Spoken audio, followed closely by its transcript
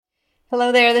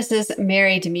Hello there, this is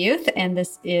Mary DeMuth, and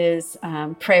this is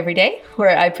Pray Every Day,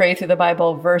 where I pray through the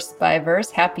Bible verse by verse.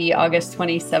 Happy August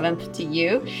 27th to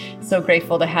you. So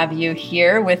grateful to have you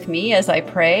here with me as I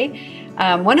pray.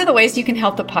 One of the ways you can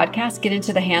help the podcast get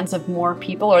into the hands of more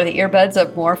people or the earbuds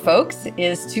of more folks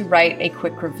is to write a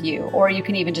quick review, or you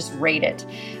can even just rate it.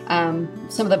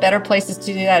 Some of the better places to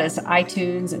do that is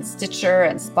iTunes and Stitcher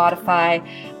and Spotify.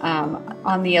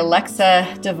 On the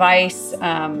Alexa device,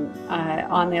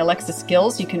 on the Alexa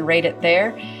skills, you can rate it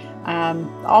there.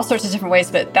 All sorts of different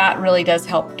ways, but that really does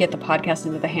help get the podcast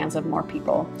into the hands of more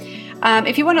people.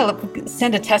 If you want to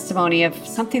send a testimony of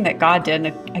something that God did,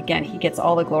 and again, He gets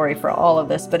all the glory for all of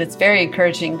this, but it's very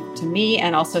encouraging to me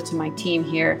and also to my team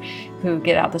here who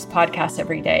get out this podcast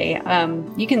every day.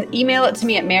 You can email it to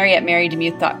me at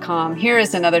mary@marydemuth.com. Here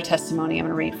is another testimony I'm going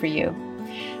to read for you.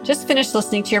 Just finished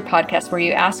listening to your podcast where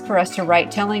you asked for us to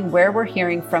write telling where we're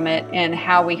hearing from it and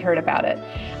how we heard about it.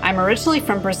 I'm originally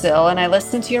from Brazil, and I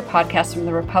listen to your podcast from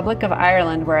the Republic of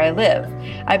Ireland where I live.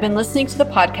 I've been listening to the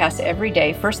podcast every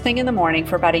day, first thing in the morning,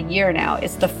 for about a year now.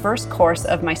 It's the first course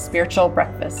of my spiritual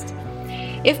breakfast.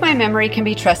 If my memory can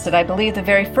be trusted, I believe the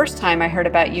very first time I heard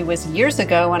about you was years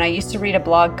ago when I used to read a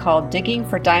blog called Digging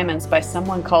for Diamonds by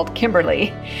someone called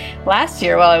Kimberly. Last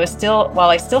year, while I still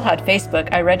had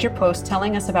Facebook, I read your post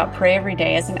telling us about Pray Every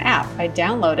Day as an app. I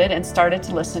downloaded and started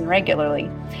to listen regularly.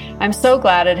 I'm so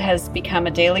glad it has become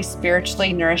a daily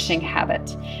spiritually nourishing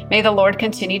habit. May the Lord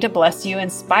continue to bless you,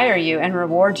 inspire you, and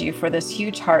reward you for this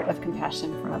huge heart of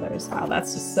compassion for others. Wow,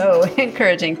 that's just so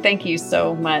encouraging. Thank you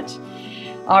so much.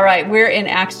 All right, we're in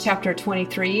Acts chapter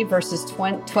 23, verses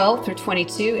 12 through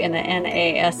 22 in the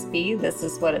NASB. This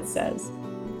is what it says.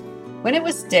 When it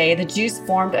was day, the Jews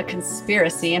formed a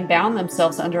conspiracy and bound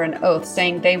themselves under an oath,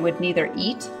 saying they would neither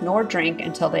eat nor drink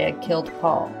until they had killed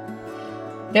Paul.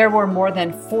 There were more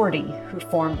than 40 who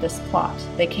formed this plot.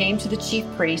 They came to the chief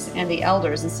priests and the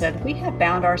elders and said, "We have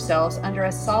bound ourselves under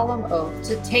a solemn oath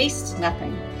to taste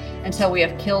nothing until we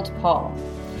have killed Paul.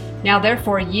 Now,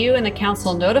 therefore, you and the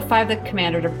council notify the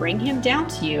commander to bring him down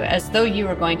to you as though you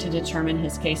were going to determine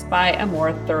his case by a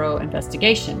more thorough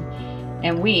investigation.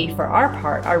 And we, for our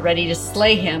part, are ready to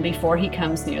slay him before he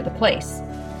comes near the place."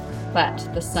 But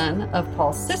the son of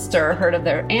Paul's sister heard of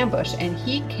their ambush, and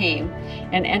he came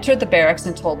and entered the barracks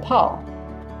and told Paul.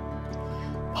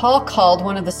 Paul called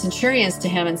one of the centurions to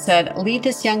him and said, "Lead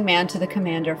this young man to the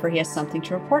commander, for he has something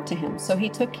to report to him." So he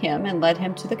took him and led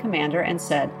him to the commander and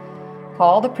said,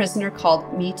 "Paul, the prisoner,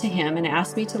 called me to him and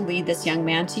asked me to lead this young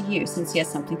man to you, since he has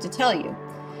something to tell you."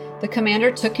 The commander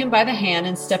took him by the hand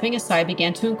and, stepping aside,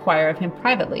 began to inquire of him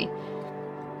privately,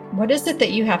 "What is it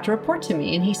that you have to report to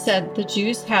me?" And he said, "The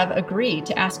Jews have agreed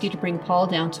to ask you to bring Paul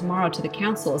down tomorrow to the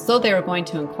council, as though they were going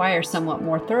to inquire somewhat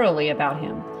more thoroughly about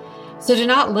him. So do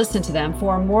not listen to them,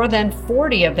 for more than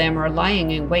 40 of them are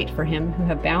lying in wait for him, who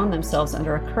have bound themselves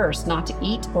under a curse not to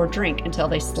eat or drink until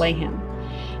they slay him.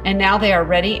 And now they are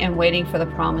ready and waiting for the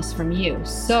promise from you."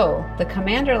 So the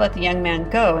commander let the young man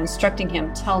go, instructing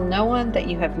him, "Tell no one that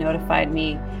you have notified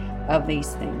me of these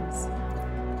things."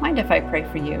 Mind if I pray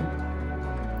for you?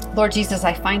 Lord Jesus,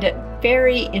 I find it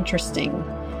very interesting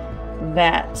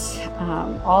that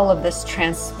all of this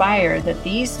transpired, that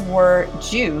these were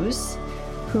Jews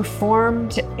who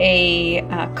formed a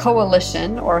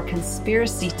coalition or a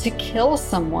conspiracy to kill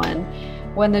someone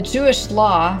when the Jewish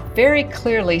law very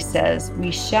clearly says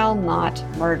we shall not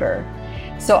murder.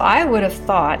 So I would have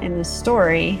thought in this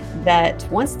story that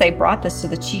once they brought this to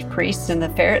the chief priests and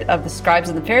of the scribes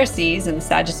and the Pharisees and the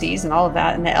Sadducees and all of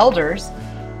that and the elders,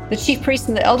 the chief priests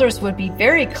and the elders would be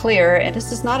very clear, and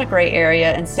this is not a gray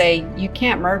area, and say you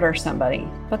can't murder somebody.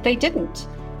 But they didn't.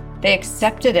 They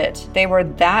accepted it. They were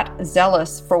that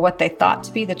zealous for what they thought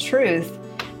to be the truth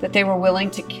that they were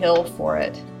willing to kill for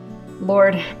it.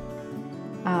 Lord,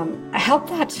 help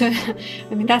that to,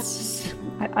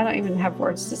 I don't even have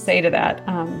words to say to that.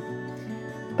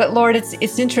 But Lord,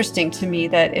 it's interesting to me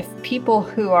that if people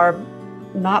who are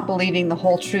not believing the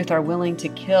whole truth are willing to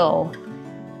kill,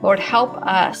 Lord, help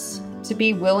us to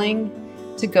be willing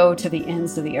to go to the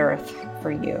ends of the earth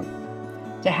for you,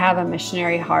 to have a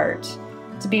missionary heart,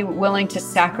 to be willing to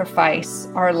sacrifice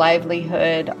our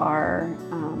livelihood, our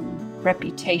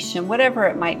reputation, whatever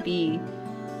it might be.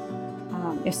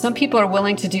 If some people are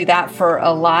willing to do that for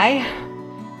a lie,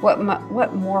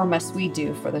 what more must we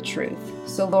do for the truth?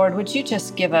 So Lord, would you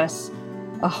just give us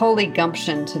a holy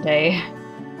gumption today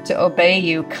to obey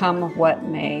you, come what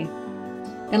may.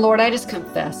 And Lord, I just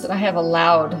confess that I have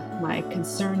allowed my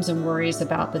concerns and worries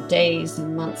about the days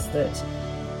and months that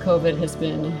COVID has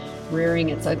been rearing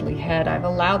its ugly head. I've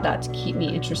allowed that to keep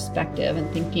me introspective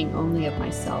and thinking only of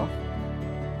myself.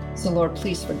 So Lord,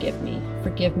 please forgive me.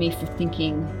 Forgive me for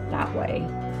thinking that way.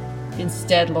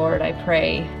 Instead, Lord, I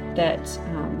pray that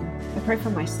I pray for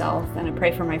myself and I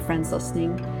pray for my friends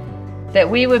listening, that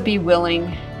we would be willing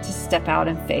to step out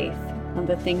in faith on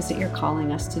the things that you're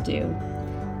calling us to do,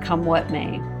 come what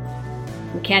may.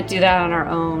 We can't do that on our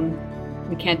own.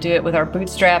 We can't do it with our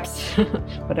bootstraps,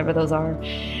 whatever those are.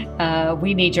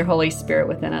 We need your Holy Spirit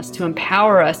within us to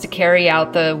empower us to carry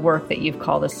out the work that you've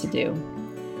called us to do.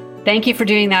 Thank you for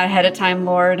doing that ahead of time,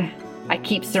 Lord. I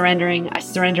keep surrendering. I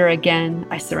surrender again.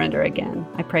 I surrender again.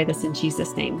 I pray this in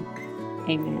Jesus' name.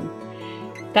 Amen.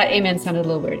 That amen sounded a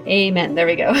little weird. Amen. There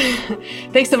we go.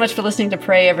 Thanks so much for listening to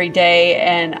Pray Every Day.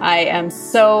 And I am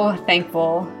so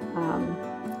thankful.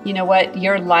 You know what?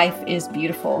 Your life is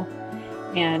beautiful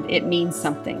and it means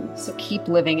something. So keep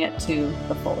living it to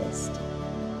the fullest.